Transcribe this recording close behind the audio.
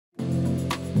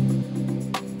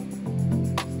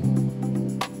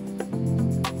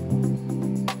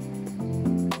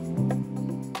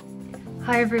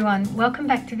Hi everyone, welcome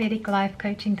back to Vedic Life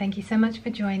Coaching. Thank you so much for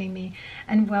joining me,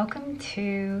 and welcome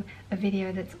to a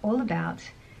video that's all about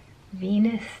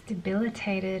Venus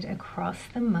debilitated across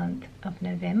the month of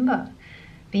November.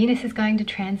 Venus is going to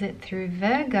transit through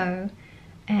Virgo,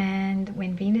 and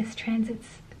when Venus transits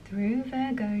through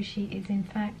Virgo, she is in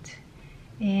fact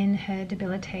in her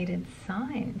debilitated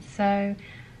sign. So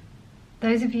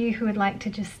those of you who would like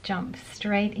to just jump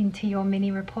straight into your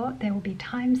mini report, there will be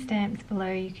timestamps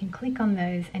below. You can click on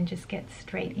those and just get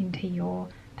straight into your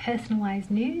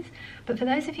personalized news. But for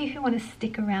those of you who want to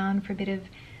stick around for a bit of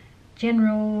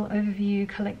general overview,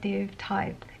 collective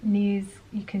type news,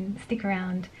 you can stick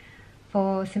around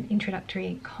for some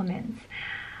introductory comments.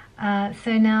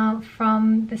 So now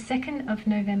from the 2nd of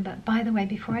November, by the way,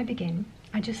 before I begin,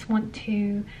 I just want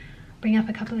to bring up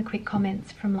a couple of quick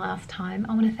comments from last time.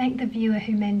 I want to thank the viewer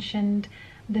who mentioned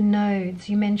the nodes.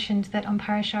 You mentioned that on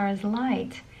Parashara's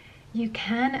Light, you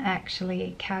can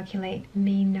actually calculate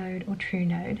mean node or true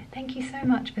node. Thank you so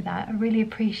much for that. I really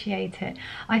appreciate it.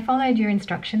 I followed your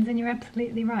instructions and you're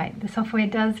absolutely right. The software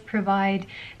does provide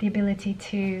the ability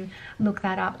to look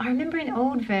that up. I remember in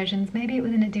old versions, maybe it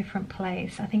was in a different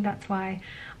place. I think that's why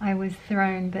I was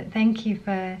thrown, but thank you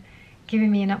for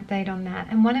giving me an update on that.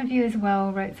 And one of you as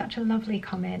well wrote such a lovely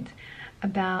comment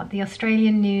about the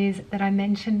Australian news that I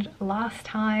mentioned last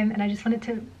time, and I just wanted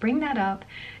to bring that up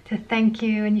to thank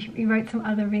you. And you wrote some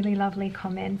other really lovely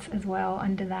comments as well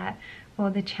under that for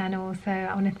the channel, so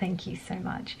I want to thank you so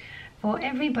much for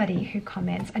everybody who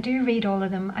comments. I do read all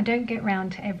of them. I don't get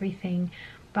round to everything,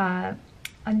 but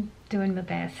I'm doing my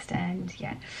best. And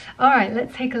yeah, all right,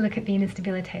 let's take a look at Venus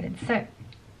debilitated. So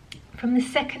from the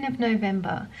 2nd of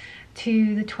November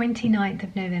to the 29th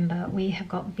of November, we have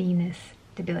got Venus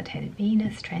debilitated,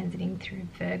 Venus transiting through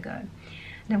Virgo.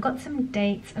 And I've got some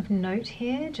dates of note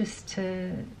here just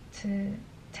to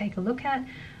take a look at.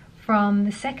 From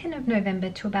the 2nd of November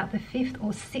to about the 5th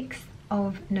or 6th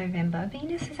of November,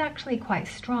 Venus is actually quite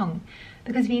strong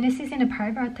because Venus is in a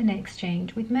Parivartana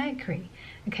exchange with Mercury.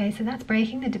 Okay, so that's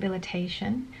breaking the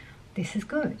debilitation. This is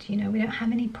good. You know, we don't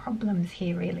have any problems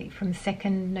here really from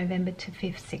 2nd November to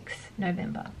 5th, 6th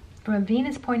November. From a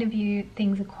Venus point of view,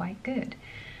 things are quite good.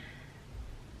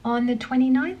 On the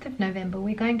 29th of November,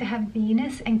 we're going to have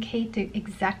Venus and Ketu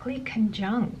exactly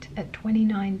conjunct at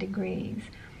 29 degrees.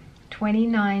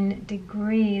 29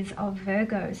 degrees of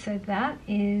Virgo. So that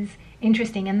is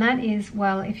interesting. And that is,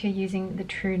 well, if you're using the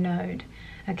true node,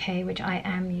 okay, which I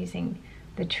am using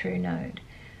the true node.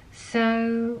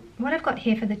 So what I've got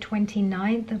here for the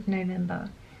 29th of November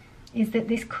is that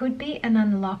this could be an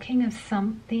unlocking of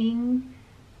something.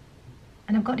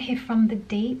 And I've got here from the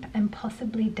deep and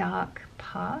possibly dark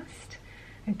past,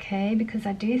 okay, because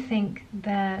I do think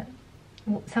that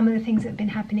some of the things that have been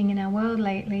happening in our world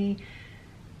lately,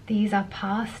 these are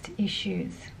past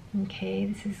issues, okay.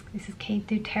 This is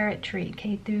Ketu territory.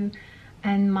 Ketu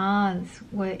and Mars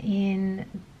were in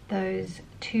those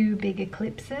two big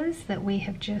eclipses that we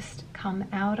have just come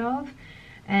out of,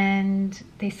 and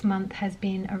this month has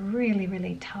been a really,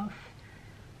 really tough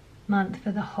month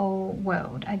for the whole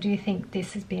world. I do think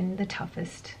this has been the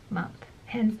toughest month,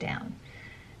 hands down.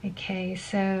 Okay,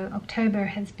 so October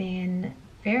has been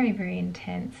very, very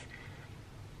intense.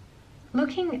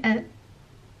 Looking at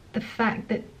the fact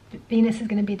that Venus is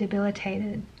going to be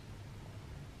debilitated,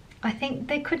 I think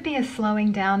there could be a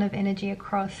slowing down of energy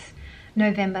across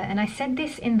November. And I said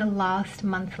this in the last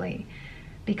monthly,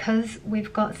 because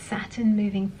we've got Saturn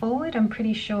moving forward. I'm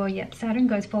pretty sure, yep, Saturn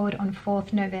goes forward on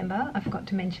 4th November. I forgot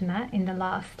to mention that in the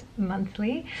last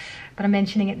monthly, but I'm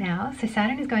mentioning it now. So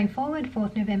Saturn is going forward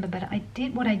 4th November, but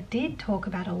what I did talk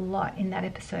about a lot in that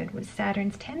episode was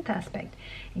Saturn's 10th aspect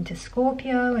into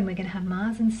Scorpio, and we're going to have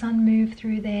Mars and Sun move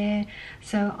through there.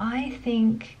 So I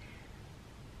think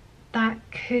that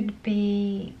could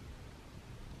be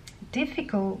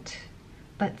difficult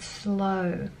but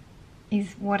slow,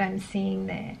 is what I'm seeing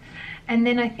there. And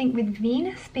then I think with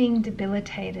Venus being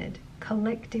debilitated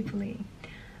collectively,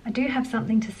 I do have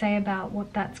something to say about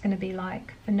what that's going to be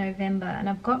like for November. And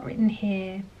I've got written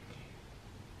here,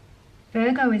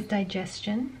 Virgo is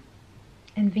digestion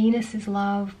and Venus is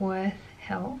love, worth,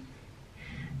 health.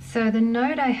 So the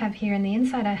node I have here and the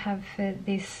insight I have for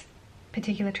this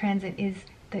particular transit is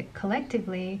that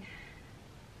collectively,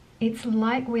 it's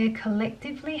like we're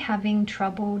collectively having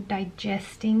trouble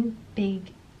digesting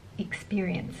big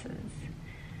experiences.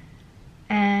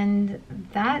 And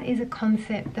that is a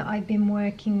concept that I've been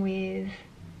working with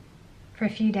for a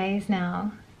few days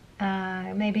now,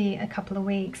 maybe a couple of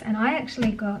weeks. And I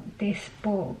actually got this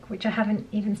book, which I haven't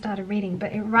even started reading,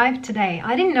 but it arrived today.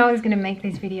 I didn't know I was going to make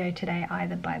this video today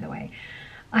either, by the way.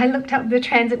 I looked up the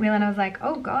transit wheel and I was like,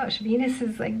 oh gosh, Venus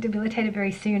is like debilitated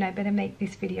very soon. I better make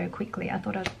this video quickly. I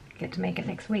thought I'd get to make it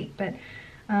next week, but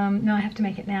no, I have to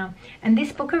make it now. And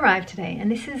this book arrived today,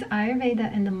 and this is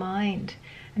Ayurveda and the Mind,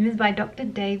 and this is by Dr.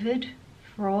 David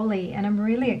Frawley, and I'm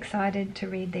really excited to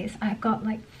read this. I've got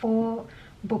like 4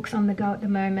 books on the go at the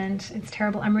moment. It's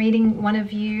terrible. I'm reading, one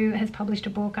of you has published a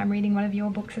book. I'm reading one of your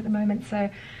books at the moment, so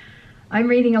I'm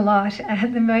reading a lot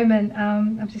at the moment.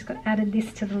 I've just got added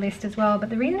this to the list as well. But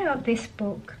the reason I got this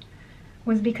book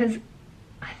was because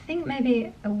I think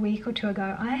maybe a week or 2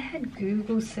 ago I had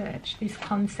Google searched this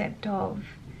concept of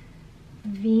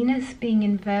Venus being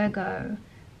in Virgo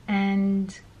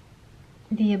and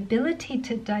the ability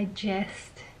to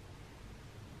digest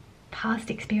past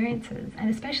experiences, and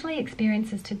especially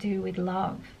experiences to do with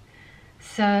love.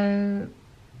 So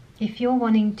if you're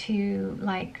wanting to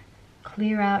like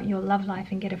clear out your love life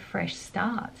and get a fresh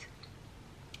start,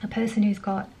 a person who's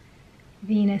got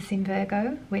Venus in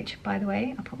Virgo, which by the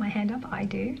way, I'll put my hand up, I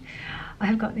do.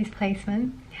 I've got this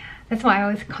placement. That's why I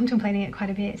was contemplating it quite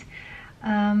a bit.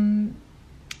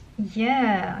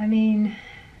 Yeah, I mean,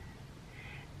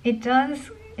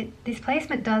 this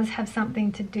placement does have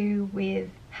something to do with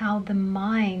how the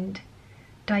mind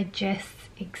digests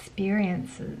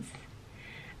experiences.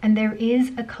 And there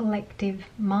is a collective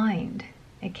mind,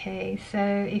 okay? So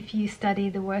if you study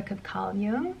the work of Carl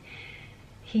Jung,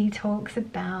 he talks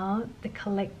about the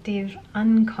collective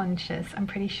unconscious. I'm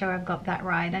pretty sure I've got that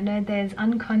right. I know there's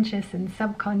unconscious and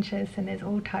subconscious, and there's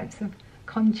all types of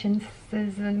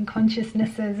consciences and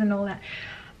consciousnesses and all that.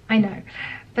 I know.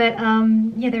 But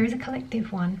yeah, there is a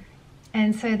collective one.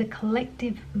 And so the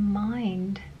collective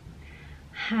mind,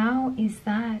 how is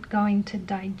that going to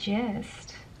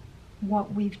digest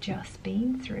what we've just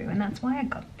been through? And that's why I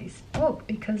got this book,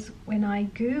 because when I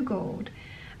Googled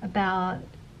about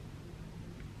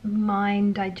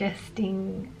mind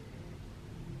digesting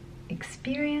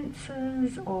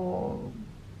experiences or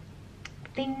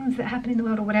things that happen in the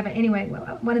world or whatever, anyway,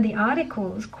 one of the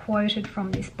articles quoted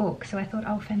from this book, so I thought,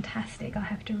 oh fantastic, I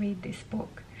have to read this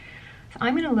book. So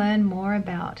I'm going to learn more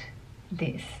about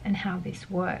this and how this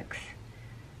works.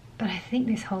 But I think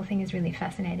this whole thing is really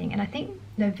fascinating, and I think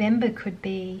November could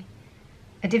be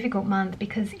a difficult month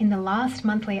because in the last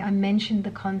monthly I mentioned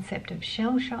the concept of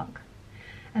shell shock,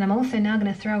 and I'm also now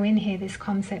going to throw in here this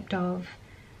concept of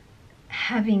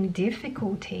having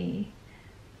difficulty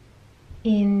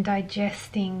in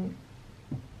digesting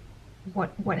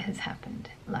what has happened,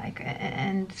 like,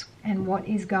 and what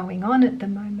is going on at the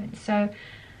moment. So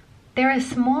there are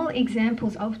small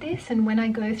examples of this, and when I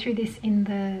go through this in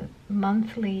the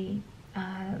monthly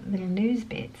little news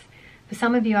bits, for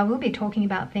some of you I will be talking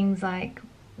about things like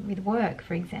with work,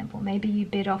 for example. Maybe you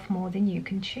bit off more than you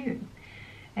can chew.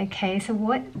 Okay, so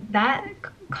what that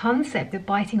concept of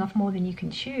biting off more than you can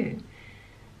chew,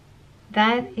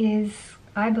 that is,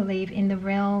 I believe, in the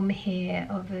realm here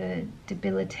of a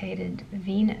debilitated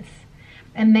Venus.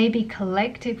 And maybe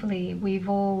collectively we've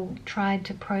all tried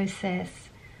to process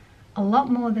a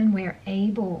lot more than we're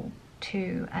able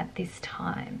to at this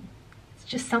time. It's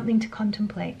just something to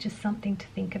contemplate, just something to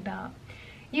think about.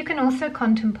 You can also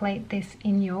contemplate this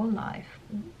in your life.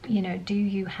 You know, do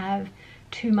you have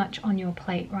too much on your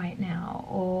plate right now?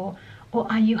 Or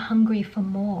are you hungry for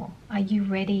more? Are you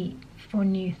ready for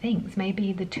new things?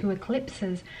 Maybe the 2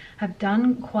 eclipses have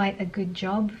done quite a good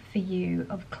job for you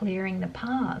of clearing the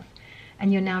path,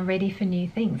 and you're now ready for new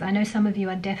things. I know some of you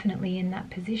are definitely in that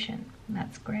position.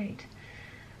 That's great.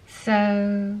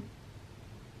 So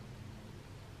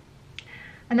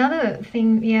another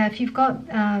thing, yeah, if you've got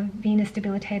Venus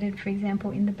debilitated, for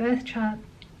example, in the birth chart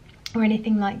or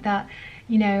anything like that,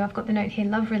 you know, I've got the note here,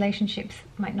 love relationships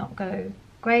might not go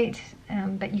great,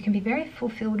 but you can be very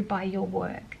fulfilled by your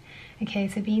work. Okay,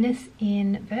 so Venus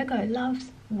in Virgo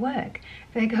loves work.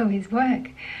 Virgo is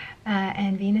work,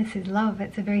 and Venus is love.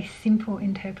 It's a very simple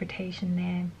interpretation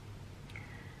there.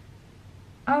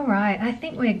 All right, I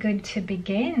think we're good to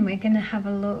begin. We're going to have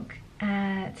a look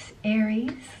at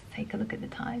Aries. Take a look at the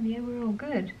time. Yeah, we're all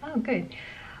good. Oh, good.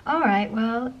 All right,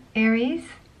 well, Aries,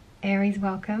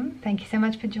 welcome. Thank you so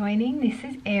much for joining. This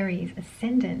is Aries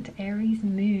Ascendant, Aries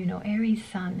Moon, or Aries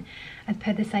Sun, as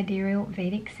per the sidereal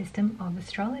Vedic system of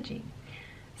astrology.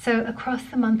 So across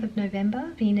the month of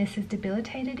November, Venus is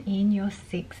debilitated in your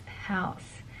 6th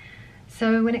house.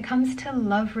 So when it comes to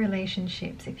love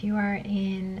relationships, if you are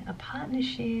in a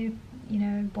partnership, you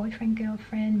know, boyfriend,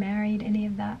 girlfriend, married, any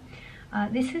of that,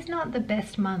 this is not the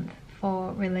best month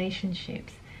for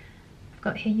relationships. I've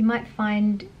got here, you might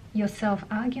find yourself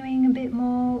arguing a bit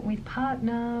more with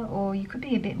partner, or you could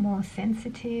be a bit more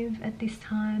sensitive at this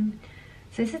time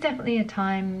So this is definitely a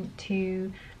time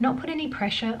to not put any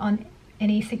pressure on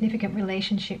any significant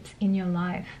relationships in your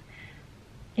life.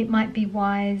 It might be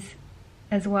wise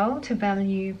as well to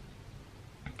value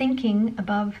thinking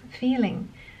above feeling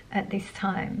at this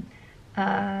time.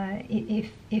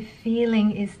 If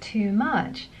feeling is too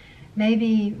much,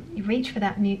 maybe reach for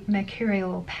that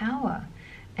mercurial power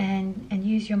and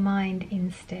use your mind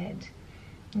instead.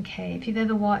 Okay, if you've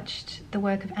ever watched the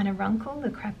work of Anna Runkle, the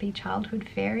crappy childhood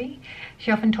fairy,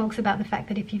 she often talks about the fact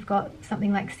that if you've got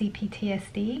something like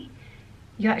CPTSD,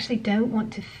 you actually don't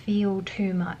want to feel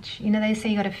too much. You know, they say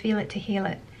you got to feel it to heal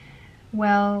it.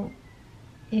 Well,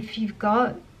 if you've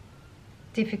got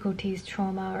difficulties,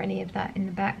 trauma, or any of that in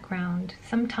the background,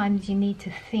 sometimes you need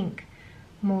to think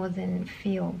more than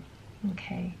feel.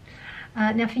 Okay.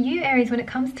 Now for you, Aries, when it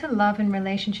comes to love and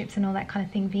relationships and all that kind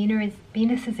of thing,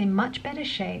 Venus is in much better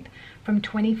shape from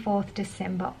 24th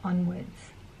December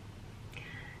onwards.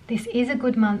 This is a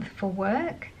good month for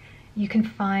work. You can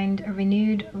find a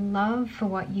renewed love for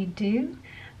what you do.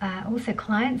 Also,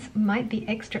 clients might be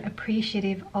extra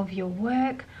appreciative of your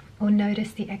work or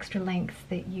notice the extra lengths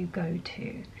that you go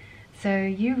to. So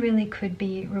you really could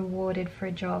be rewarded for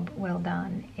a job well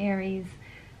done, Aries.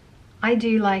 I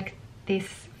do like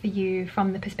this for you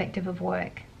from the perspective of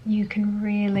work. You can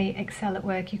really excel at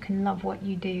work, you can love what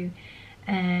you do,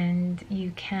 and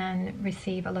you can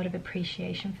receive a lot of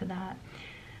appreciation for that.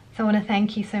 So I want to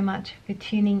thank you so much for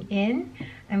tuning in,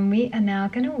 and we are now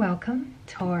going to welcome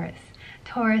Taurus.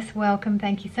 Taurus, welcome.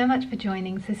 Thank you so much for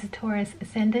joining. So this is Taurus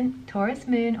Ascendant, Taurus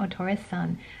Moon, or Taurus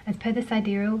Sun, as per the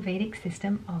sidereal Vedic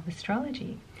system of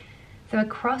astrology. So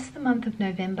across the month of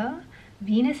November,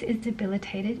 Venus is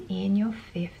debilitated in your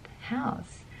 5th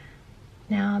house.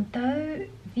 Now, though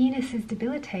Venus is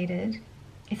debilitated,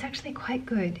 it's actually quite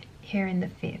good here in the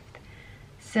 5th.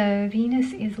 So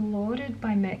Venus is lorded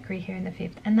by Mercury here in the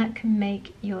 5th, and that can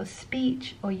make your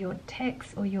speech or your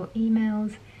texts or your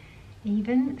emails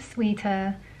even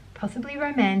sweeter, possibly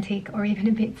romantic, or even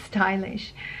a bit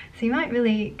stylish. So you might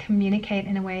really communicate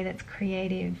in a way that's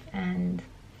creative and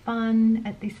fun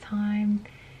at this time.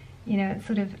 You know, it's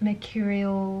sort of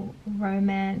mercurial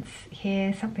romance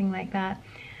here, something like that.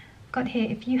 I've got here,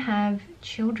 if you have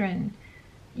children,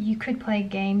 you could play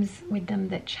games with them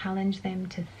that challenge them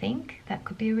to think. That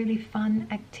could be a really fun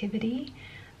activity.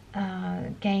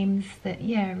 Games that,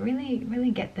 yeah, really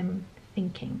get them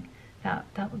thinking.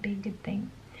 That would be a good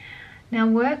thing. Now,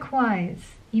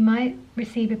 work-wise, you might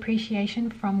receive appreciation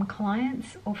from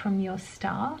clients or from your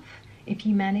staff if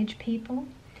you manage people.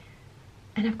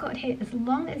 And I've got here, as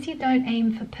long as you don't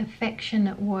aim for perfection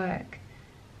at work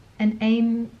and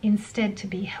aim instead to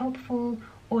be helpful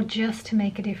or just to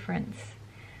make a difference,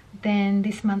 then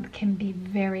this month can be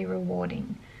very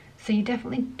rewarding. So you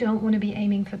definitely don't want to be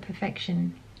aiming for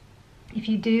perfection. If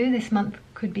you do, this month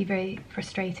could be very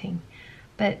frustrating.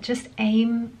 But just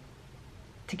aim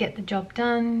to get the job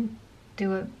done,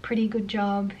 do a pretty good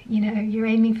job. You know, you're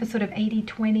aiming for sort of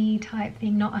 80-20 type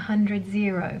thing, not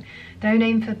 100-0. Don't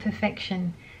aim for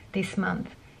perfection this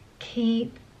month.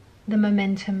 Keep the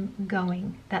momentum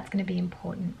going. That's going to be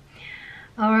important.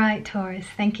 All right, Taurus,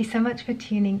 thank you so much for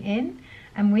tuning in.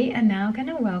 And we are now going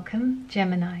to welcome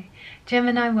Gemini.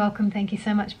 Gemini, welcome. Thank you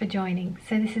so much for joining.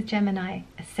 So this is Gemini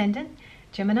Ascendant,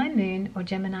 Gemini Moon, or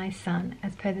Gemini Sun,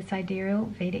 as per the sidereal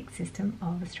Vedic system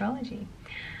of astrology.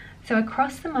 So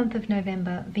across the month of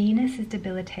November, Venus is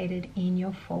debilitated in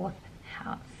your 4th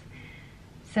house.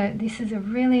 So this is a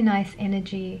really nice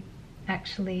energy,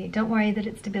 actually. Don't worry that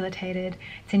it's debilitated.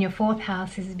 It's in your 4th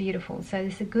house. This is beautiful. So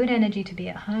this is a good energy to be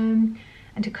at home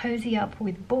and to cozy up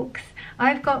with books.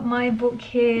 I've got my book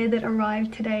here that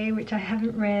arrived today, which I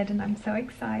haven't read, and I'm so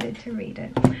excited to read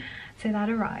it. So that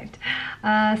arrived.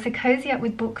 So cozy up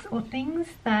with books or things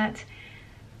that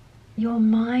your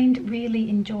mind really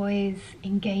enjoys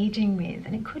engaging with.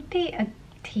 And it could be a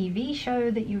TV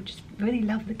show that you just really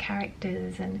love the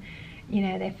characters and, you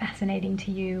know, they're fascinating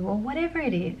to you, or whatever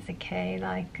it is, okay?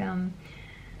 Like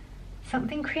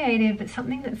something creative, but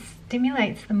something that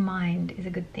stimulates the mind is a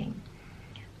good thing.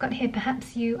 Got here,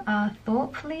 perhaps you are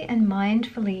thoughtfully and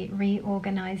mindfully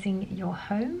reorganizing your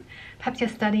home. Perhaps you're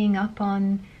studying up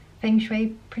on Feng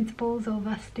Shui principles or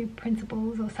Vastu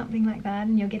principles or something like that,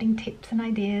 and you're getting tips and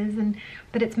ideas,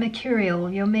 but it's mercurial.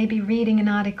 You're maybe reading an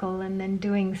article and then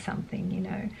doing something, you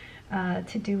know,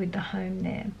 to do with the home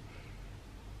there.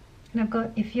 And I've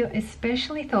got, if you're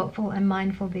especially thoughtful and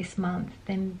mindful this month,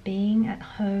 then being at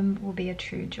home will be a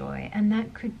true joy. And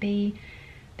that could be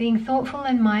being thoughtful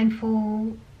and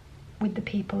mindful with the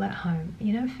people at home,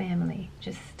 you know, family.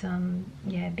 Just,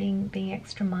 yeah, being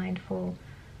extra mindful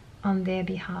on their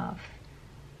behalf.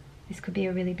 This could be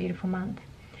a really beautiful month.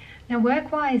 Now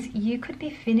work-wise, you could be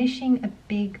finishing a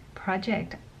big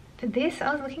project. For this,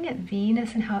 I was looking at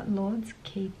Venus and how it lords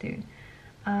Ketu.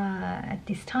 At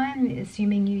this time,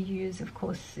 assuming you use, of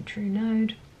course, the true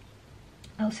node.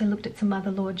 I also looked at some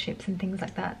other lordships and things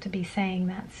like that to be saying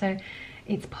that. So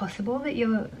it's possible that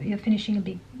you're finishing a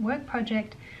big work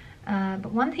project.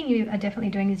 But one thing you are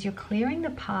definitely doing is you're clearing the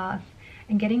path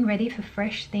and getting ready for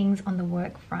fresh things on the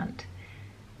work front.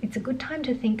 It's a good time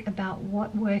to think about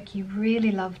what work you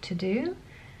really love to do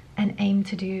and aim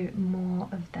to do more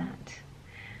of that.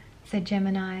 So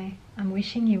Gemini, I'm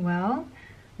wishing you well.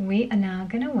 We are now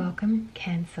going to welcome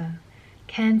Cancer.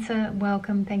 Cancer,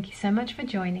 welcome. Thank you so much for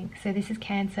joining. So this is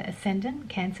Cancer Ascendant,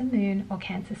 Cancer Moon, or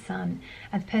Cancer Sun,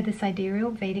 as per the sidereal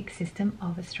Vedic system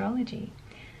of astrology.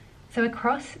 So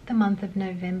across the month of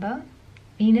November,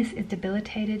 Venus is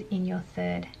debilitated in your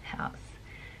 3rd house.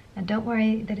 Now don't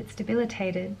worry that it's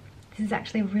debilitated. This is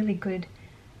actually a really good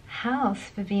house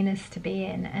for Venus to be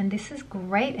in, and this is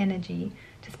great energy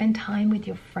to spend time with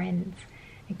your friends.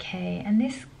 Okay, and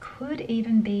this could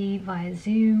even be via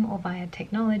Zoom or via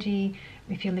technology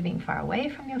if you're living far away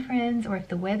from your friends, or if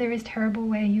the weather is terrible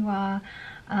where you are.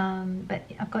 But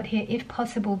I've got here, if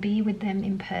possible, be with them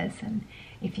in person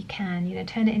if you can. You know,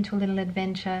 turn it into a little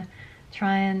adventure.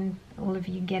 Try and all of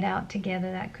you get out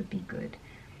together. That could be good.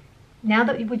 Now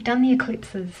that we've done the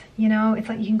eclipses, you know, it's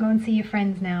like you can go and see your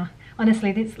friends now.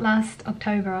 Honestly, this last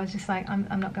October, I was just like,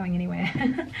 I'm not going anywhere.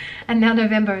 And now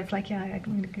November, it's like, yeah, I'm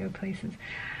going to go places.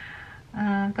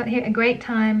 Got here a great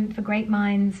time for great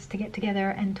minds to get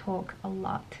together and talk a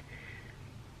lot.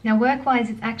 Now, work-wise,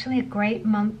 it's actually a great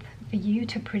month for you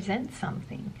to present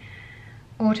something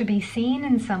or to be seen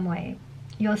in some way.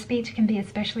 Your speech can be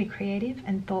especially creative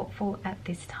and thoughtful at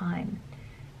this time.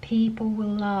 People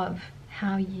will love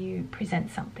how you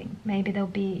present something. Maybe there'll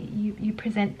be you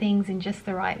present things in just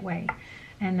the right way,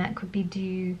 and that could be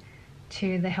due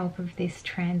to the help of this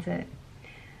transit.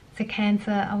 So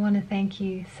Cancer, I want to thank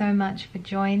you so much for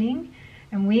joining,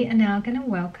 and we are now going to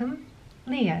welcome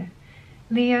Leo.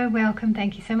 Leo, welcome.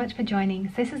 Thank you so much for joining.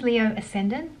 So this is Leo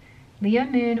Ascendant, Leo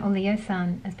Moon, or Leo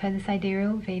Sun, as per the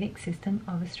sidereal Vedic system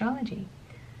of astrology.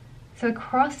 So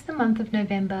across the month of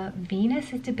November,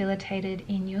 Venus is debilitated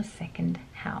in your 2nd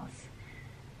house.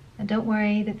 And don't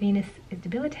worry that Venus is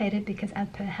debilitated, because as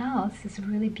per house, it's a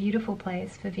really beautiful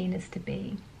place for Venus to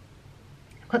be.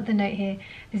 I've got the note here,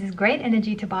 this is great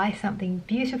energy to buy something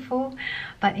beautiful,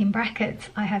 but in brackets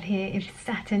I have here, if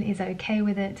Saturn is okay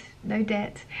with it, no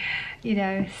debt, you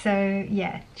know, so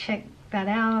yeah, check that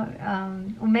out.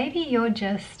 Or maybe you're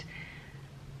just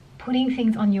putting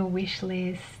things on your wish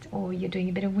list, or you're doing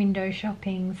a bit of window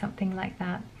shopping, something like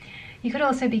that. You could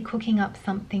also be cooking up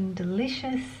something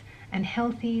delicious and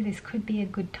healthy. This could be a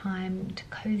good time to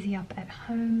cozy up at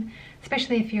home,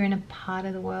 especially if you're in a part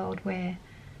of the world where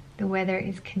the weather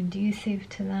is conducive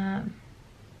to that.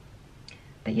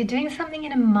 But you're doing something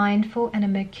in a mindful and a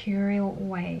mercurial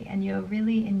way, and you're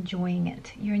really enjoying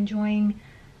it. You're enjoying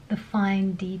the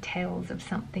fine details of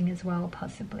something as well,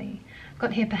 possibly. I've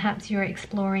got here, perhaps you're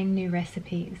exploring new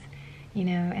recipes, you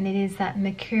know, and it is that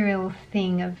mercurial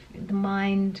thing of the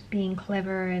mind being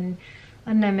clever, and I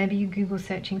don't know, maybe you're Google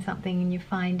searching something and you're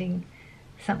finding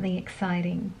something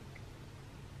exciting.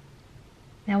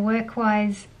 Now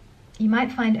work-wise, you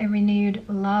might find a renewed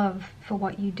love for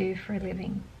what you do for a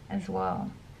living as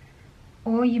well.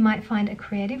 Or you might find a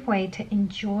creative way to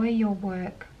enjoy your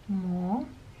work more.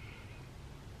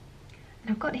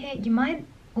 And I've got here, you might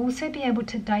also be able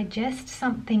to digest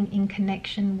something in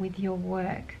connection with your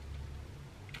work.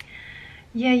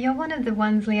 Yeah, you're one of the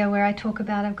ones, Leo, where I talk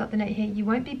about, I've got the note here, you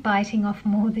won't be biting off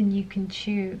more than you can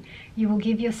chew. You will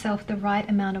give yourself the right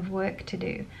amount of work to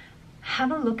do. Have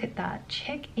a look at that.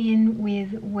 Check in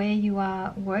with where you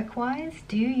are work-wise.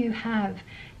 Do you have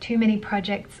too many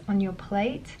projects on your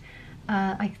plate?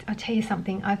 I'll tell you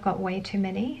something, I've got way too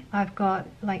many. I've got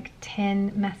like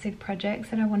 10 massive projects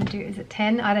that I want to do. Is it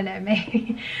 10? I don't know,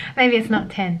 maybe it's not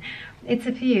 10. It's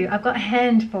a few. I've got a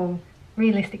handful,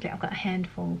 realistically, I've got a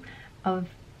handful of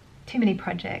too many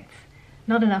projects,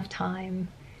 not enough time,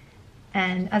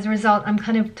 and as a result I'm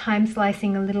kind of time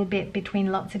slicing a little bit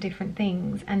between lots of different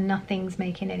things, and nothing's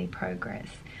making any progress.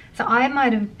 So I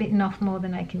might have bitten off more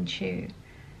than I can chew.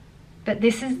 But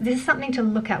this is something to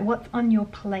look at. What's on your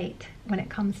plate when it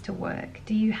comes to work?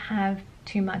 Do you have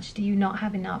too much? Do you not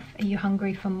have enough? Are you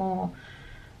hungry for more?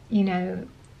 You know,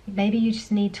 maybe you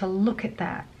just need to look at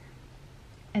that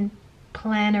and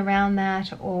plan around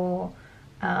that, or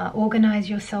organize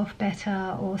yourself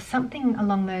better, or something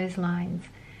along those lines.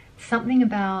 Something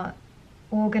about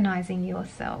organizing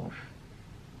yourself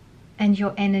and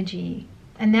your energy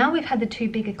And now we've had the 2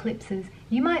 big eclipses.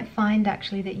 You might find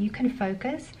actually that you can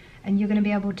focus and you're going to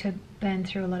be able to burn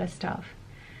through a lot of stuff.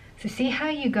 So see how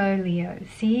you go, Leo.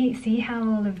 See how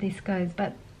all of this goes.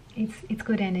 But it's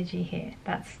good energy here.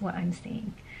 That's what I'm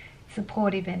seeing.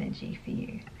 Supportive energy for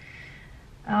you.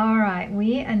 All right,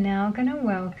 we are now going to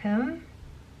welcome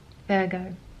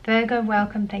Virgo. Virgo,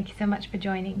 welcome. Thank you so much for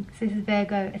joining. So this is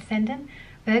Virgo Ascendant,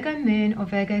 Virgo Moon, or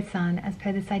Virgo Sun, as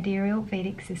per the sidereal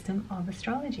Vedic system of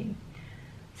astrology.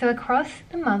 So across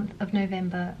the month of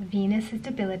November, Venus is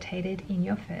debilitated in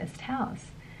your 1st house.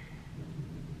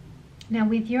 Now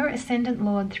with your Ascendant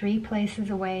Lord 3 places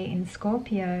away in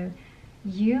Scorpio,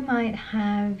 you might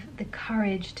have the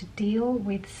courage to deal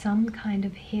with some kind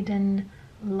of hidden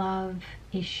love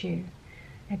issue.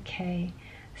 Okay,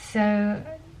 so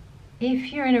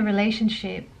if you're in a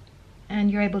relationship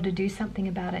and you're able to do something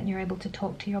about it and you're able to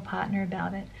talk to your partner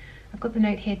about it, I've got the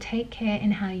note here, take care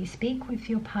in how you speak with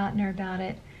your partner about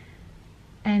it,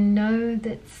 and know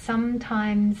that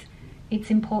sometimes it's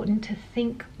important to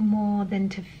think more than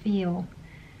to feel.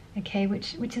 Okay,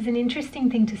 which is an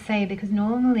interesting thing to say, because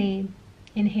normally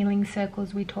in healing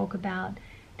circles we talk about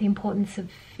the importance of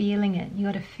feeling it. You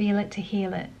got to feel it to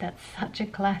heal it. That's such a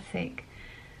classic.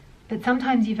 But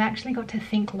sometimes you've actually got to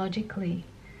think logically.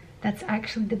 That's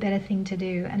actually the better thing to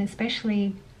do. And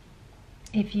especially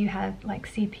if you have like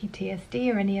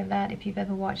CPTSD or any of that, if you've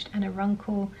ever watched Anna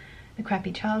Runkle, The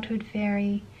Crappy Childhood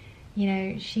Fairy, you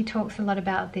know, she talks a lot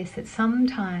about this, that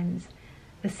sometimes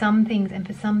for some things and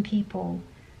for some people,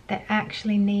 they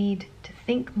actually need to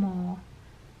think more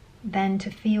than to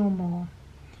feel more.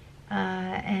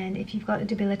 And if you've got a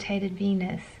debilitated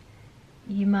Venus,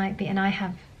 you might be, and I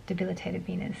have debilitated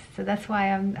Venus, so that's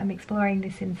why I'm exploring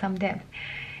this in some depth.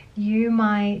 It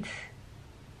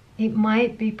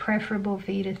might be preferable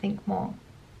for you to think more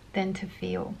than to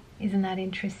feel. Isn't that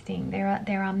interesting?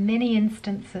 There are many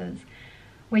instances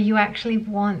where you actually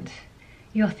want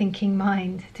your thinking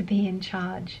mind to be in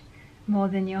charge more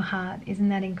than your heart. Isn't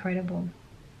that incredible?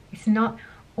 It's not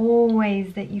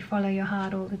always that you follow your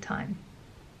heart all the time.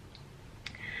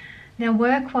 Now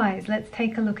work-wise, let's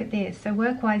take a look at this. So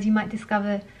work-wise, you might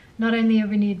discover not only a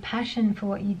renewed passion for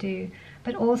what you do,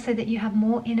 but also that you have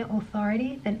more inner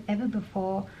authority than ever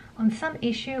before on some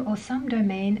issue or some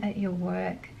domain at your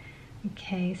work.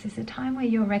 Okay, so it's a time where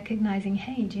you're recognizing,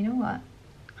 hey, do you know what?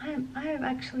 I have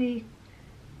actually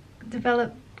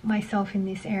developed myself in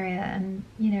this area, and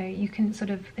you know, you can sort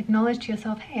of acknowledge to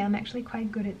yourself, hey, I'm actually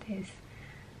quite good at this.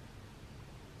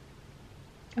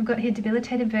 I've got here,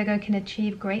 debilitated Virgo can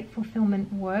achieve great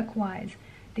fulfillment work-wise.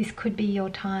 This could be your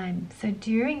time. So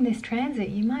during this transit,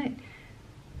 you might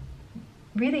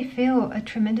really feel a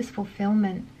tremendous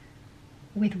fulfillment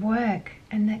with work,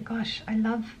 and that, gosh, I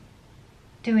love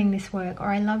doing this work, or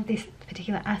I love this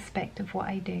particular aspect of what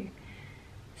I do.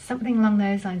 Something along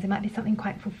those lines. There might be something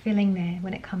quite fulfilling there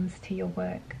when it comes to your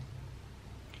work.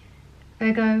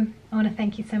 Virgo, I want to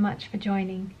thank you so much for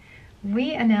joining.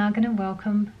 We are now going to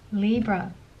welcome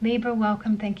Libra. Libra,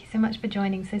 welcome. Thank you so much for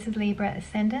joining. So this is Libra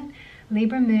Ascendant,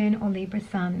 Libra Moon, or Libra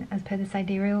Sun, as per the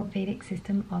sidereal Vedic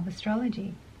system of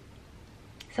astrology.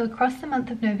 So across the month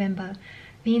of November,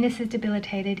 Venus is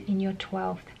debilitated in your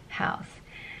 12th house.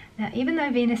 Now, even though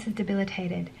Venus is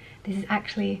debilitated, this is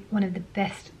actually one of the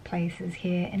best places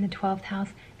here in the 12th house.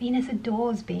 Venus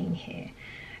adores being here,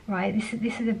 right?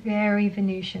 This is a very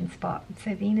Venusian spot.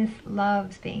 So Venus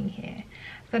loves being here.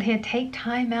 I've got here, take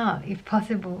time out if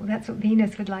possible. That's what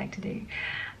Venus would like to do.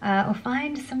 Or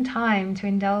find some time to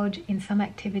indulge in some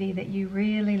activity that you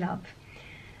really love.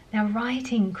 Now,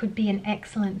 writing could be an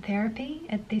excellent therapy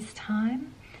at this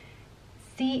time.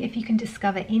 See if you can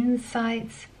discover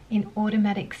insights in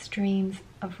automatic streams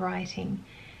of writing.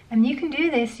 And you can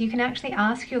do this, you can actually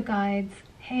ask your guides,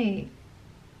 hey,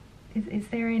 is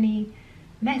there any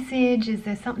message? Is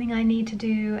there something I need to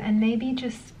do? And maybe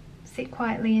just sit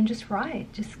quietly and just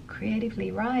write, just creatively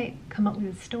write, come up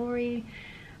with a story.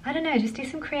 I don't know, just do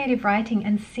some creative writing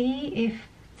and see if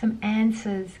some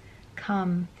answers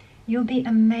come. You'll be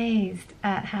amazed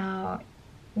at how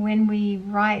when we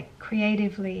write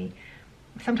creatively,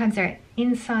 sometimes there are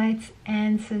insights,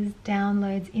 answers,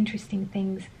 downloads, interesting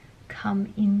things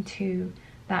come into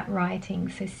that writing.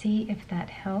 So see if that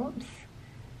helps.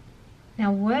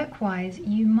 Now work-wise,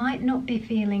 you might not be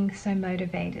feeling so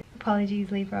motivated.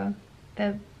 Apologies, Libra,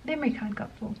 the memory card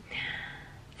got full.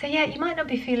 So yeah, you might not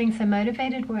be feeling so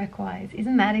motivated work-wise.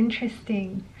 Isn't that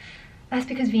interesting? That's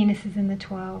because Venus is in the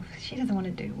 12th. She doesn't want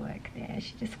to do work there.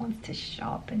 She just wants to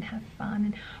shop and have fun.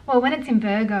 And, well, when it's in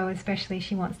Virgo especially,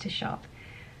 she wants to shop.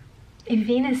 If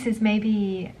Venus is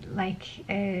maybe like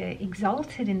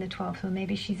exalted in the 12th, or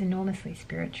maybe she's enormously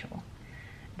spiritual,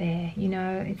 there. You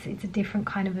know, it's a different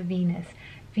kind of a Venus.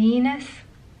 Venus,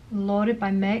 lorded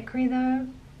by Mercury, though,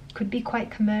 could be quite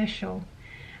commercial,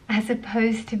 as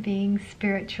opposed to being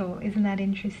spiritual. Isn't that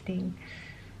interesting?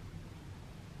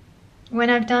 When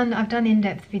I've done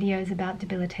in-depth videos about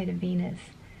debilitated Venus,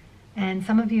 and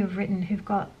some of you have written you've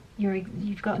got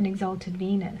an exalted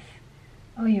Venus.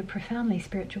 Oh, you're profoundly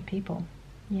spiritual people.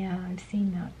 Yeah, I've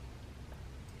seen that.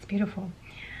 It's beautiful.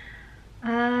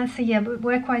 So yeah, but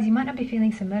work-wise, you might not be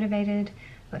feeling so motivated,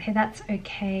 but hey, that's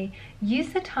okay.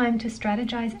 Use the time to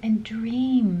strategize and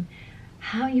dream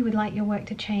how you would like your work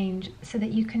to change so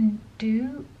that you can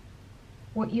do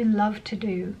what you love to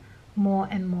do more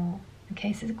and more.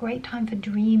 Okay, so it's a great time for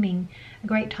dreaming, a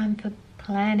great time for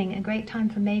planning, a great time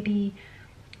for maybe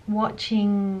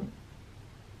watching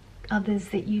others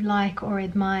that you like or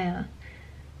admire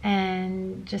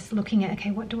and just looking at,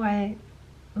 okay, what do I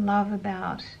love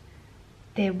about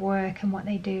their work and what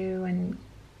they do, and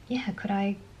yeah, could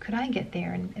I get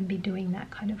there and be doing that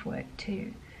kind of work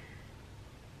too.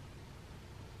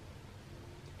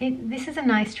 This is a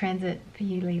nice transit for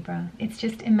you, Libra. It's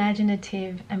just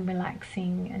imaginative and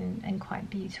relaxing and quite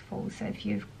beautiful. So if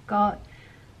you've got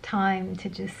time to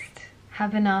just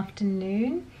have an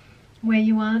afternoon where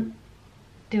you aren't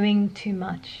doing too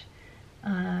much,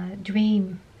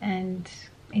 dream and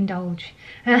indulge.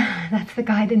 That's the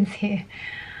guidance here.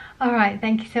 All right,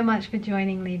 thank you so much for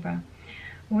joining, Libra.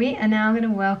 We are now going to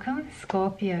welcome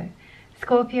Scorpio.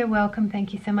 Scorpio, welcome.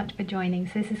 Thank you so much for joining.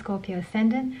 So this is Scorpio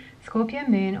Ascendant, Scorpio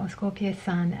Moon, or Scorpio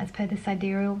Sun, as per the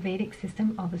sidereal Vedic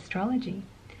system of astrology.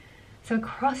 So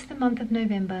across the month of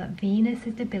November, Venus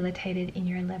is debilitated in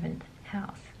your 11th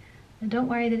house. Now don't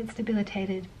worry that it's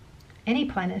debilitated. Any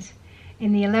planet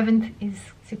in the 11th is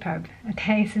superb.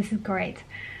 Okay, so this is great.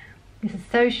 This is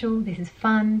social, this is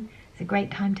fun, it's a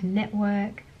great time to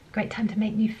network, great time to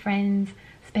make new friends,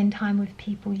 spend time with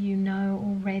people you know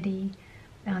already.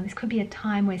 This could be a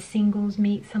time where singles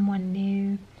meet someone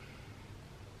new.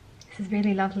 This is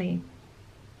really lovely.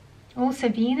 Also,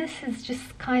 Venus is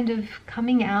just kind of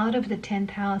coming out of the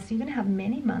 10th house. You're going to have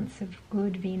many months of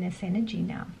good Venus energy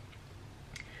now.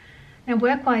 Now,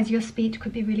 work-wise, your speech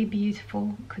could be really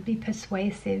beautiful, could be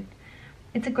persuasive.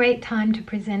 It's a great time to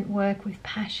present work with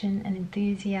passion and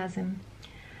enthusiasm.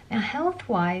 Now,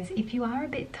 health-wise, if you are a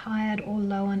bit tired or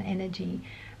low on energy,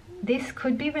 this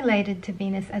could be related to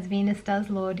Venus, as Venus does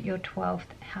lord your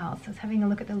 12th house. I was having a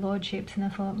look at the lordships and I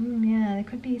thought, yeah, there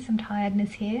could be some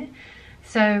tiredness here.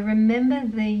 So remember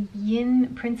the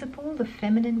yin principle, the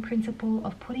feminine principle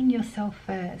of putting yourself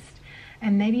first.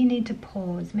 And maybe you need to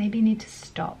pause, maybe you need to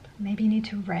stop, maybe you need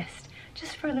to rest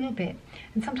just for a little bit.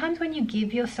 And sometimes when you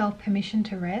give yourself permission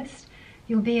to rest,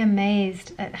 you'll be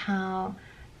amazed at how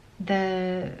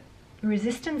the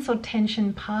resistance or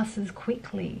tension passes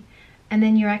quickly, and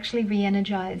then you're actually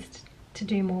re-energized to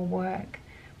do more work.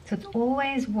 So it's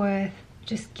always worth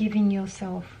just giving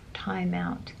yourself time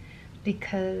out,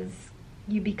 because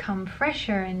you become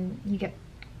fresher and you get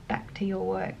back to your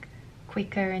work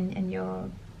quicker, and you're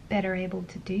better able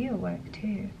to do your work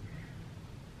too.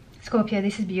 Scorpio,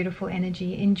 this is beautiful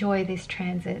energy. Enjoy this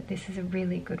transit. This is a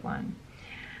really good one.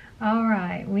 All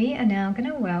right, we are now going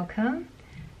to welcome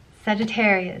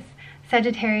Sagittarius.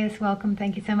 Sagittarius, welcome.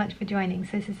 Thank you so much for joining.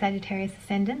 So this is Sagittarius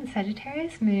Ascendant,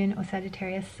 Sagittarius Moon, or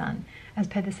Sagittarius Sun, as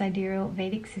per the sidereal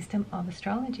Vedic system of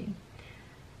astrology.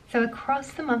 So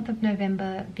across the month of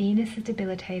November, Venus is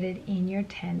debilitated in your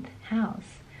 10th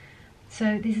house.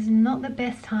 So this is not the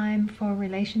best time for a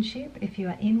relationship if you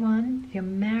are in one. If you're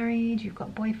married, you've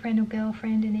got boyfriend or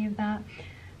girlfriend, any of that,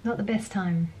 not the best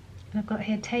time. And I've got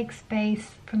here, take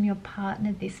space from your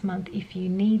partner this month if you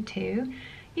need to.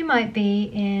 You might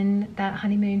be in that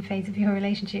honeymoon phase of your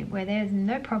relationship where there's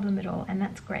no problem at all, and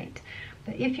that's great.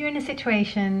 But if you're in a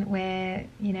situation where,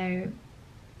 you know,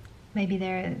 maybe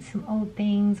there are some old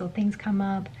things or things come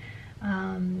up,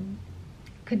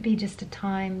 could be just a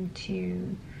time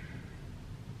to,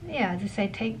 yeah, as I say,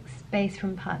 take space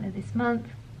from partner this month.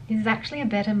 This is actually a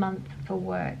better month for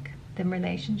work than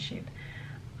relationship.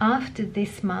 After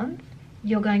this month,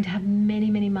 you're going to have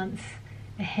many, many months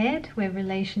ahead where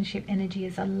relationship energy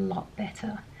is a lot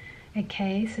better.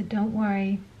 Okay, so don't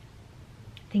worry,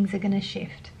 things are going to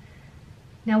shift.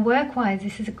 Now, work-wise,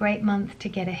 this is a great month to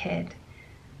get ahead.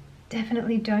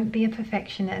 Definitely don't be a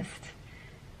perfectionist.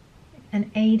 An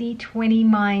 80-20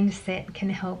 mindset can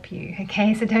help you.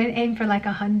 Okay, so don't aim for like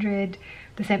 100%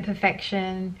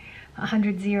 perfection,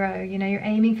 100-0. You know, you're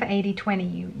aiming for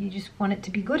 80-20. You just want it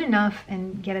to be good enough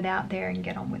and get it out there and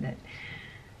get on with it.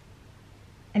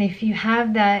 And if you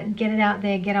have that get it out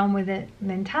there, get on with it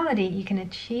mentality, you can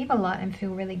achieve a lot and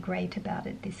feel really great about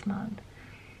it this month.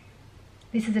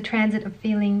 This is a transit of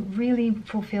feeling really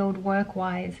fulfilled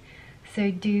work-wise,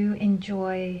 so do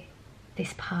enjoy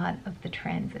this part of the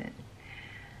transit.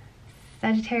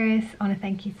 Sagittarius, I want to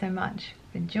thank you so much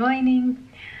for joining,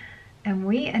 and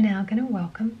we are now going to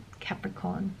welcome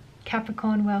Capricorn.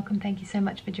 Capricorn, welcome, thank you so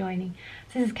much for joining.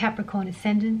 So this is Capricorn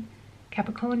Ascendant,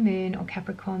 Capricorn Moon, or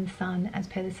Capricorn Sun, as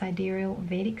per the sidereal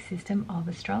Vedic system of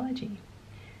astrology.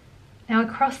 Now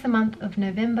across the month of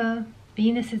November,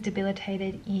 Venus is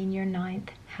debilitated in your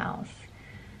 9th house.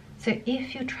 So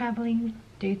if you're traveling,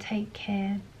 do take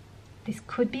care. This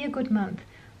could be a good month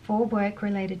for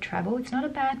work-related travel. It's not a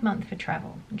bad month for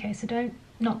travel, okay? So don't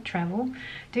not travel.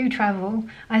 Do travel.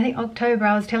 I think October,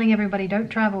 I was telling everybody, don't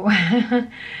travel.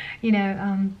 You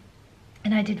know,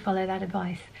 and I did follow that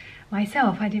advice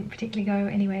myself. I didn't particularly go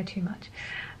anywhere too much.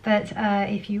 But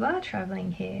if you are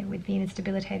traveling here with Venus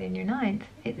debilitated in your 9th,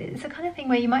 it's the kind of thing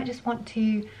where you might just want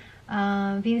to,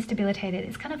 Venus debilitated,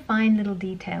 it's kind of fine little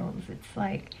details. It's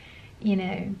like, you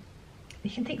know, you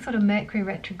can think sort of Mercury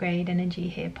retrograde energy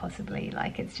here possibly.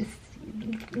 Like it's just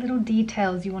little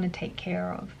details you want to take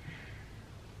care of.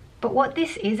 But what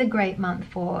this is a great month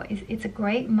for is it's a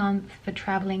great month for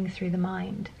traveling through the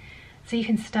mind. So you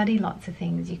can study lots of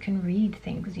things, you can read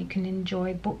things, you can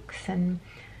enjoy books, and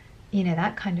you know,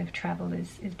 that kind of travel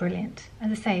is brilliant.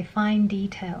 As I say, fine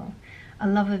detail, a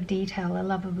love of detail, a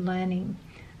love of learning,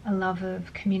 a love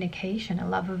of communication, a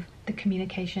love of the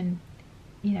communication,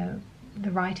 you know,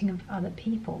 the writing of other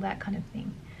people, that kind of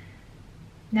thing.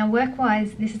 Now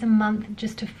work-wise, this is a month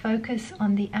just to focus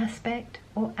on the aspect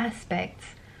or aspects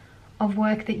of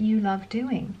work that you love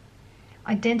doing.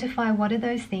 Identify what are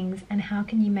those things and how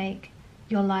can you make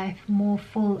your life more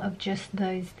full of just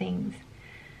those things.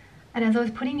 And as I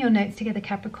was putting your notes together,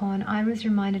 Capricorn, I was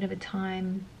reminded of a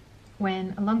time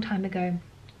when, a long time ago,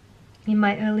 in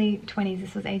my early 20s,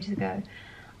 this was ages ago,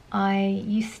 I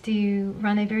used to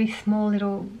run a very small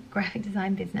little graphic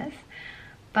design business,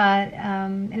 but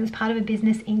it was part of a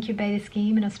business incubator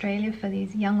scheme in Australia for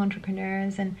these young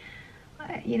entrepreneurs, and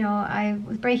you know, I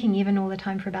was breaking even all the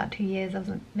time for about 2 years. I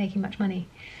wasn't making much money,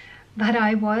 but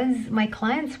my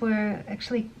clients were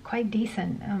actually quite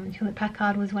decent.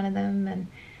 Hewlett-Packard was one of them, and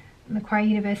Macquarie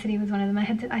University was one of them. I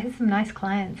had some nice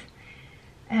clients,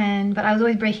 but I was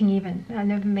always breaking even. I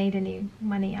never made any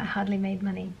money. I hardly made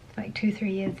money for like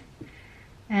 2-3 years.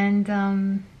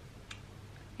 And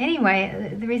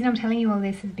anyway, the reason I'm telling you all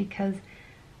this is because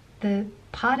the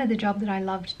part of the job that I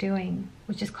loved doing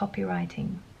was just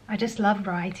copywriting. I just loved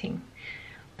writing.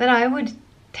 But I would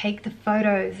take the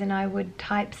photos and I would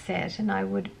typeset and I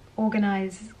would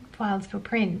organize files for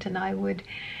print, and I would,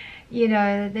 you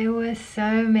know, there were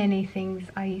so many things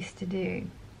I used to do.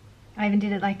 I even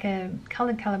did it like a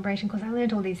color calibration course. I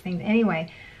learned all these things anyway.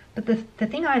 But the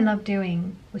thing I loved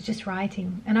doing was just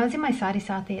writing. And I was in my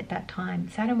Sati at that time.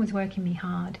 Saturn was working me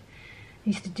hard. I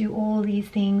used to do all these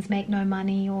things, make no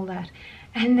money, all that.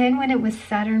 And then when it was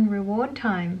Saturn reward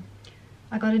time,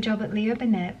 I got a job at Leo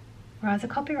Burnett where I was a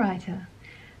copywriter.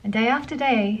 And day after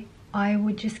day, I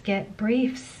would just get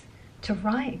briefs to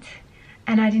write.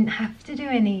 And I didn't have to do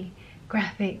any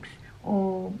graphics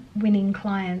or winning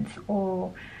clients,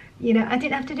 or, you know, I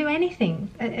didn't have to do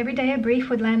anything. Every day a brief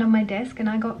would land on my desk and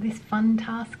I got this fun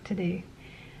task to do.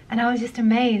 And I was just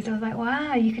amazed. I was like,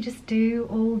 wow, you could just do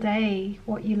all day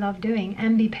what you love doing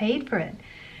and be paid for it,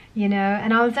 you know.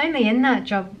 And I was only in that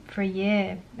job for a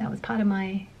year. That was part of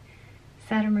my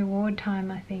Saturn reward time,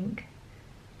 I think.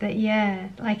 But yeah,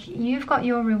 like, you've got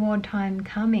your reward time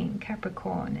coming,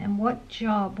 Capricorn. And what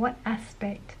job, what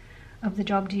aspect of the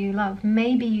job do you love?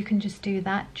 Maybe you can just do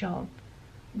that job,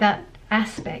 that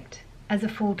aspect, as a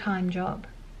full-time job,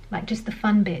 like just the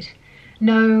fun bit,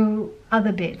 no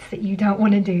other bits that you don't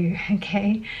want to do.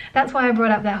 Okay, that's why I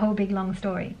brought up that whole big long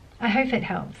story. I hope it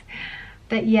helps.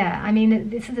 But yeah, I mean,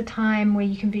 this is a time where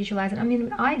you can visualize it. I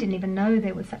mean, I didn't even know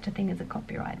there was such a thing as a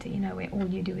copywriter, you know, where all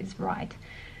you do is write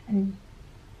and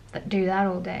do that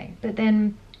all day. But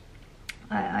then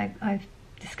I've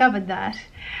discovered that,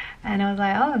 and I was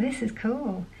like, oh, this is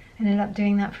cool. I ended up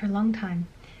doing that for a long time.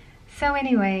 So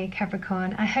anyway,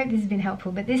 Capricorn, I hope this has been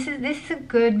helpful. But this is a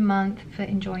good month for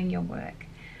enjoying your work.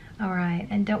 All right,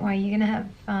 and don't worry, you're gonna have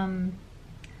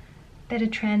better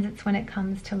transits when it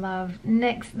comes to love.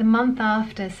 The month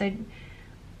after, so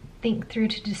think through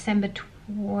to December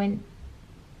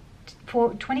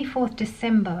 24th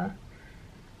December.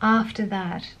 After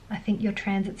that, I think your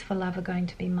transits for love are going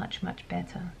to be much, much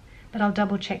better. But I'll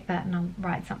double check that and I'll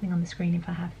write something on the screen if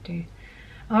I have to.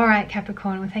 All right,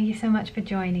 Capricorn, well, thank you so much for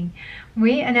joining.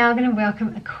 We are now going to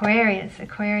welcome Aquarius.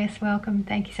 Aquarius, welcome.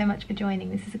 Thank you so much for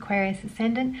joining. This is Aquarius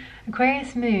Ascendant,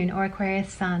 Aquarius Moon, or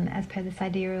Aquarius Sun, as per the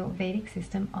sidereal Vedic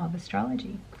system of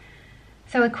astrology.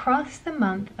 So across the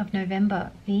month of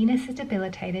November, Venus is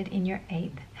debilitated in your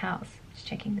 8th house. Just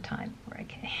checking the time. We're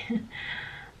okay.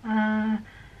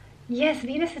 Yes,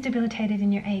 Venus is debilitated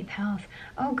in your 8th house.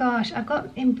 Oh gosh, I've got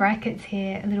in brackets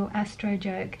here a little astro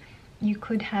joke. You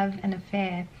could have an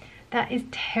affair. That is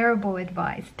terrible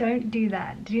advice. Don't do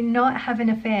that. Do not have an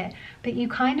affair. But you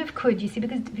kind of could, you see,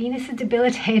 because Venus is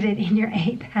debilitated in your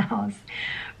 8th house,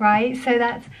 right? So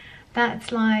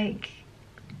that's like,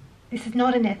 this is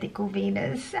not an ethical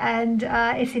Venus, and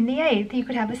it's in the 8th. You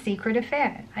could have a secret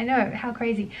affair. I know, how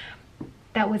crazy.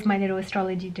 That was my little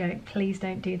astrology joke. Please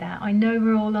don't do that. I know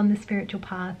we're all on the spiritual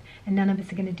path and none of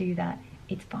us are going to do that.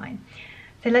 It's fine.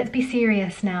 So let's be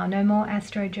serious now. No more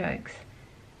astro jokes.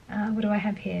 What do I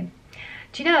have here?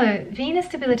 Do you know, Venus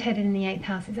debilitated in the 8th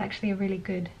house is actually a really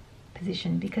good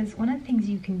position, because one of the things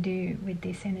you can do with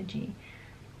this energy,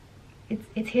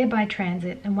 it's here by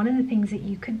transit, and one of the things that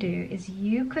you could do is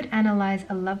you could analyze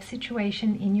a love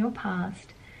situation in your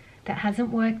past that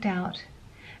hasn't worked out,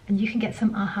 and you can get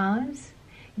some ahas,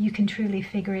 you can truly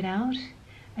figure it out,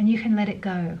 and you can let it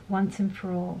go once and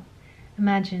for all.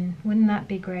 Imagine, wouldn't that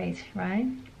be great, right?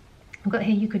 I've got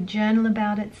here, you could journal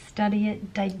about it, study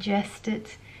it, digest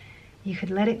it. You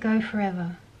could let it go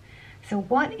forever. So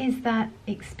what is that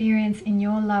experience in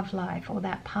your love life, or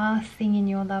that past thing in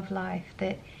your love life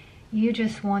that you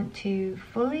just want to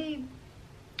fully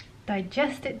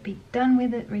digest it, be done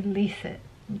with it, release it,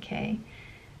 okay?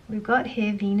 We've got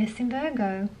here Venus in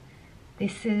Virgo.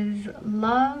 This is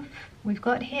love. We've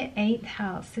got here 8th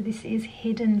house, so this is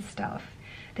hidden stuff.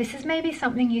 This is maybe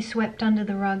something you swept under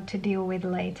the rug to deal with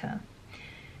later.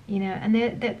 You know, and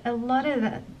there a lot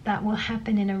of that will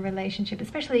happen in a relationship,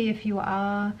 especially if you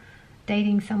are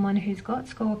dating someone who's got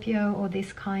Scorpio or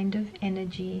this kind of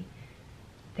energy.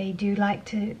 They do like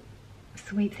to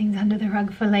sweep things under the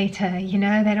rug for later, you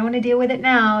know. They don't want to deal with it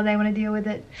now, they want to deal with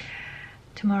it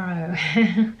tomorrow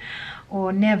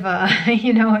or never,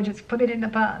 you know, or just put it in the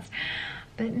past.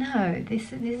 But no,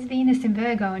 this is Venus in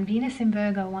Virgo, and Venus in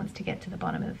Virgo wants to get to the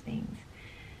bottom of things.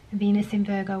 And Venus in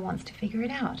Virgo wants to figure it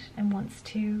out and wants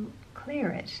to clear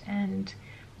it and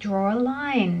draw a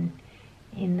line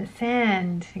in the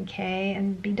sand, okay,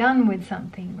 and be done with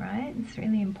something, right? It's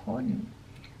really important.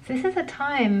 So this is a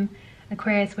time,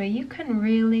 Aquarius, where you can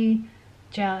really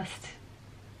just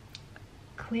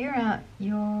clear out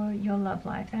your love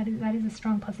life. That is a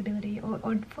strong possibility, or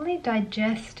fully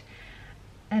digest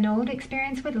an old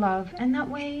experience with love, and that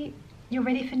way you're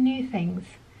ready for new things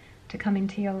to come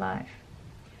into your life.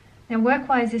 Now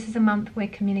work-wise, this is a month where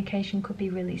communication could be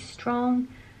really strong.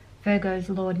 Virgo's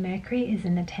Lord Mercury is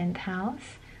in the 10th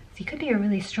house, so you could be a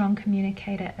really strong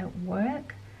communicator at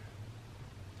work.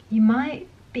 You might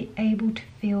be able to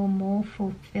feel more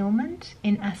fulfillment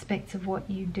in aspects of what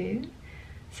you do.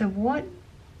 So what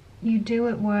you do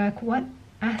at work, what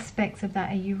aspects of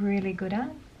that are you really good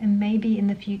at? And maybe in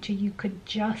the future you could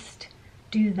just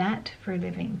do that for a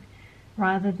living,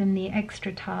 rather than the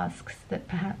extra tasks that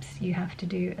perhaps you have to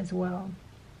do as well.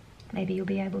 Maybe you'll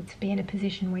be able to be in a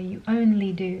position where you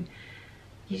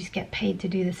just get paid to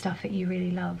do the stuff that you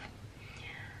really love.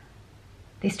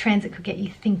 This transit could get you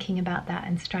thinking about that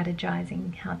and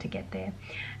strategizing how to get there.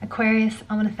 Aquarius,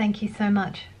 I want to thank you so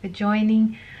much for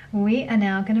joining. We are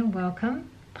now going to welcome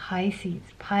Pisces.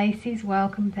 Pisces,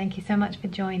 welcome. Thank you so much for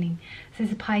joining. So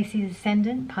this is Pisces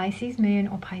Ascendant, Pisces Moon,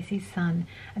 or Pisces Sun,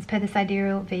 as per the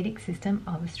sidereal Vedic system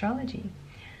of astrology.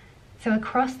 So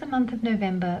across the month of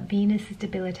November, Venus is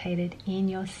debilitated in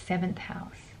your 7th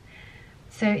house.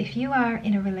 So if you are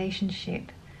in a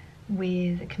relationship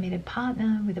with a committed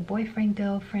partner, with a boyfriend,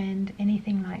 girlfriend,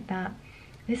 anything like that,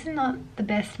 this is not the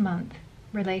best month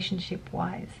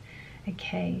relationship-wise,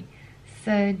 okay?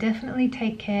 So definitely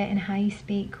take care in how you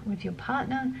speak with your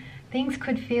partner. Things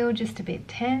could feel just a bit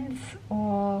tense,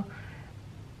 or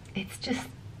it's just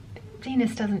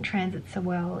Venus doesn't transit so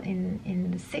well in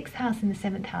the 6th house, in the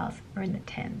 7th house, or in the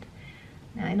 10th.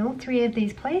 Now in all three of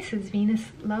these places, Venus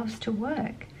loves to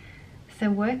work. So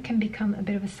work can become a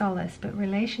bit of a solace, but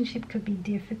relationship could be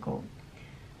difficult.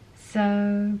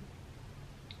 So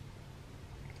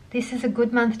this is a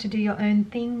good month to do your own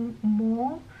thing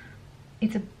more.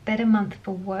 It's a better month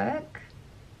for work.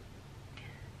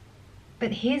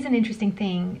 But here's an interesting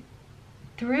thing.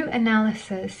 Through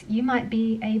analysis, you might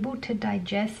be able to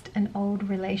digest an old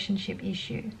relationship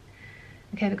issue.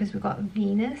 Okay, because we've got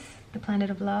Venus, the planet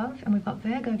of love, and we've got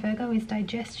Virgo. Virgo is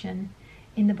digestion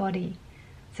in the body.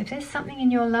 So if there's something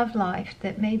in your love life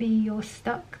that maybe you're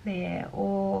stuck there,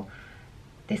 or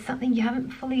there's something you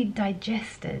haven't fully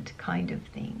digested kind of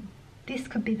thing, this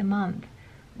could be the month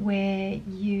where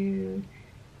you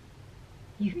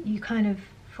kind of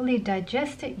fully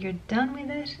digest it, you're done with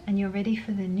it, and you're ready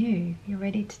for the new. You're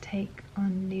ready to take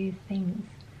on new things.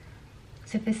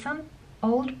 So if there's some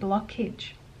old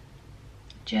blockage,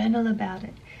 journal about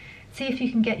it. See if you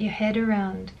can get your head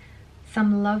around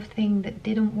some love thing that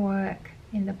didn't work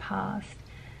in the past.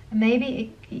 And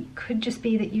maybe it could just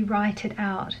be that you write it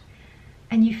out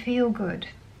and you feel good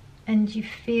and you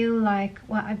feel like,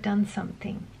 well, I've done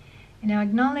something. You know,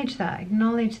 acknowledge that.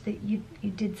 Acknowledge that you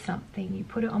did something. You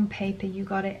put it on paper, you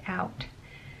got it out.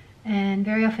 And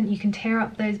very often you can tear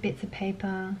up those bits of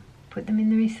paper, put them in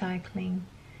the recycling,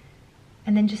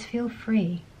 and then just feel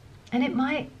free. And it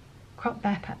might crop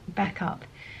back up.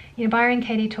 You know, Byron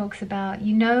Katie talks about,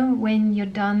 you know when you're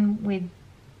done with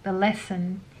the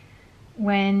lesson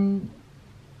when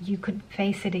you could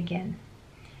face it again.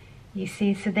 You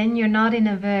see, so then you're not in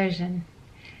aversion.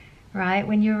 Right?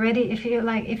 When you're ready,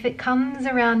 if it comes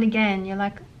around again, you're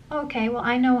like, okay, well,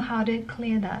 I know how to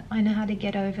clear that. I know how to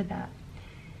get over that.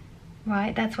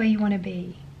 Right? That's where you want to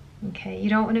be. Okay? You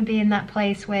don't want to be in that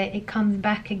place where it comes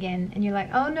back again and you're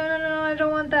like, oh, no, I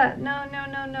don't want that. No.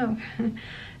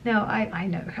 No, I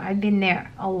know. I've been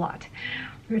there a lot.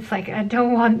 It's like, I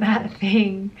don't want that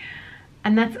thing.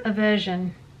 And that's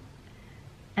aversion.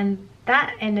 And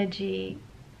that energy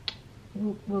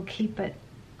will keep it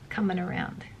coming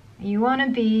around. You want to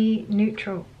be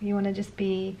neutral. You want to just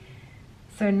be,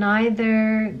 so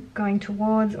neither going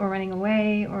towards or running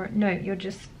away, or no, you're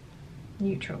just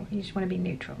neutral. You just want to be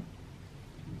neutral.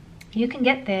 You can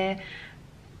get there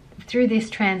through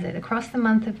this transit. Across the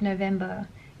month of November,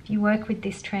 if you work with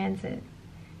this transit,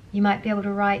 you might be able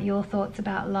to write your thoughts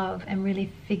about love and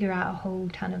really figure out a whole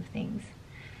ton of things.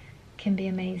 It can be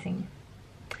amazing.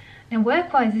 Now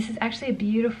work-wise, this is actually a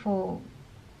beautiful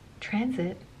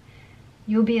transit.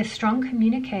 You'll be a strong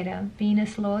communicator.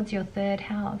 Venus lords your third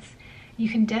house. You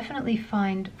can definitely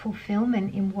find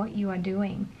fulfillment in what you are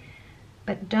doing.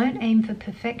 But don't aim for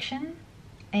perfection.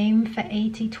 Aim for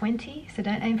 80-20. So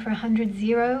don't aim for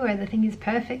 100-0 where the thing is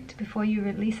perfect before you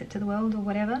release it to the world or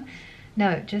whatever.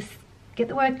 No, just get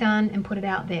the work done and put it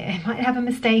out there. It might have a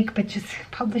mistake, but just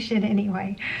publish it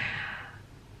anyway.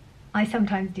 I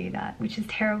sometimes do that, which is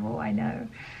terrible, I know.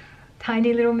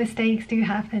 Tiny little mistakes do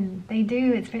happen. They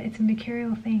do. It's a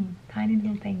mercurial thing. Tiny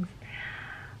little things.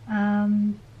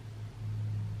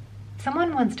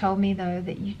 Someone once told me though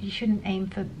that you shouldn't aim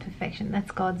for perfection. That's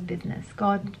God's business.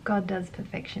 God does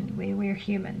perfection. We're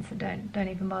humans, so don't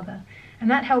even bother.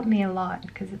 And that helped me a lot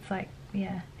because it's like,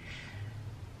 yeah,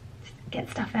 just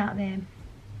get stuff out there.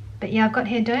 But yeah, I've got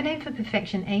here, don't aim for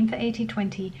perfection. Aim for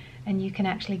 80-20, and you can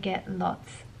actually get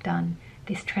lots done.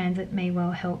 This transit may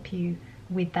well help you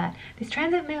with that. This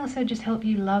transit may also just help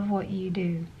you love what you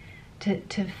do,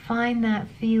 to find that,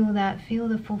 feel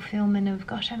the fulfillment of,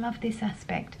 gosh, I love this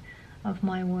aspect of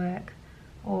my work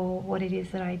or what it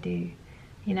is that I do.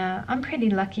 You know, I'm pretty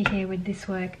lucky here with this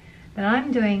work that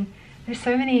I'm doing. There's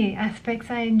so many aspects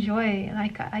I enjoy.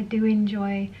 Like, I do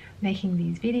enjoy making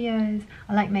these videos.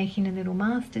 I like making a little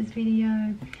master's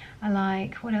video. I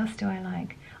like, what else do I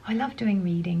like? I love doing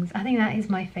readings. I think that is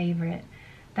my favorite.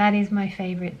 That is my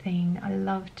favorite thing. I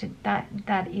love to,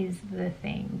 that is the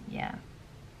thing, yeah.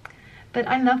 But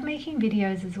I love making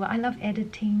videos as well. I love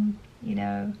editing, you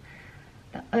know.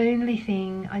 The only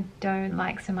thing I don't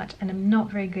like so much, and I'm not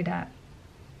very good at,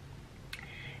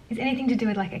 is anything to do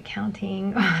with like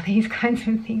accounting or these kinds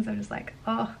of things. I'm just like,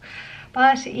 oh.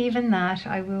 But even that,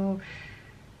 I will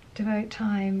devote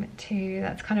time to.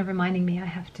 That's kind of reminding me I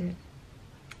have to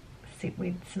sit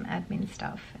with some admin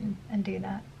stuff and do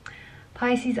that.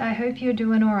 Pisces, I hope you're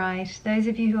doing all right. Those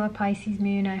of you who are Pisces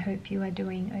moon, I hope you are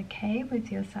doing okay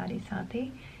with your Sati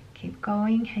Sati. Keep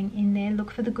going, hang in there,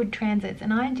 look for the good transits.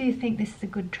 And I do think this is a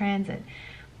good transit.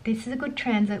 This is a good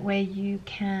transit where you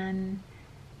can,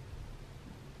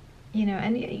 you know,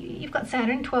 and you've got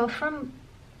Saturn 12 from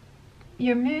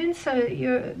your moon, so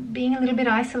you're being a little bit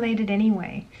isolated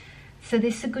anyway. So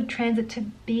this is a good transit to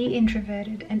be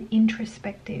introverted and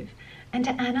introspective and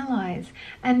to analyze.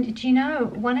 And do you know,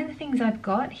 one of the things I've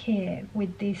got here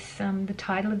with this, the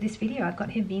title of this video, I've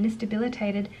got here Venus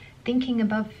Debilitated, Thinking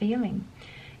Above Feeling.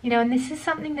 You know, and this is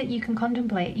something that you can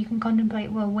contemplate. You can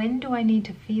contemplate, well, when do I need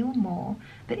to feel more?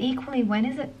 But equally, when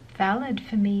is it valid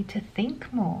for me to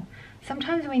think more?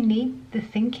 Sometimes we need the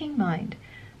thinking mind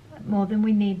more than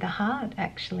we need the heart,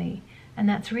 actually. And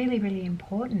that's really, really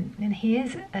important. And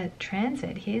here's a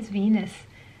transit. Here's Venus,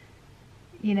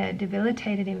 you know,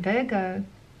 debilitated in Virgo,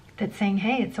 that's saying,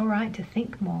 hey, it's all right to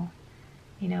think more.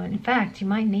 You know, and in fact, you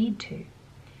might need to.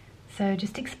 So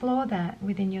just explore that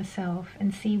within yourself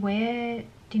and see, where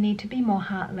do you need to be more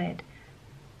heart-led?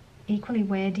 Equally,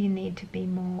 where do you need to be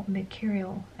more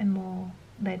mercurial and more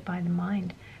led by the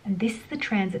mind? And this is the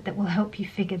transit that will help you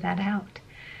figure that out,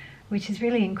 which is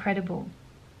really incredible.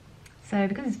 So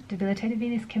because debilitated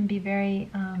Venus can be very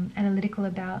analytical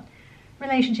about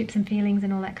relationships and feelings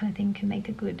and all that kind of thing, can make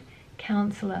a good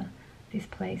counselor, this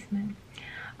placement.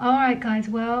 All right, guys,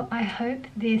 well, I hope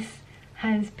this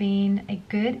has been a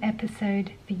good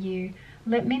episode for you.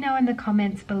 Let me know in the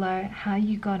comments below how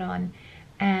you got on,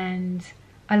 and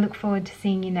I look forward to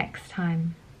seeing you next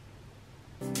time.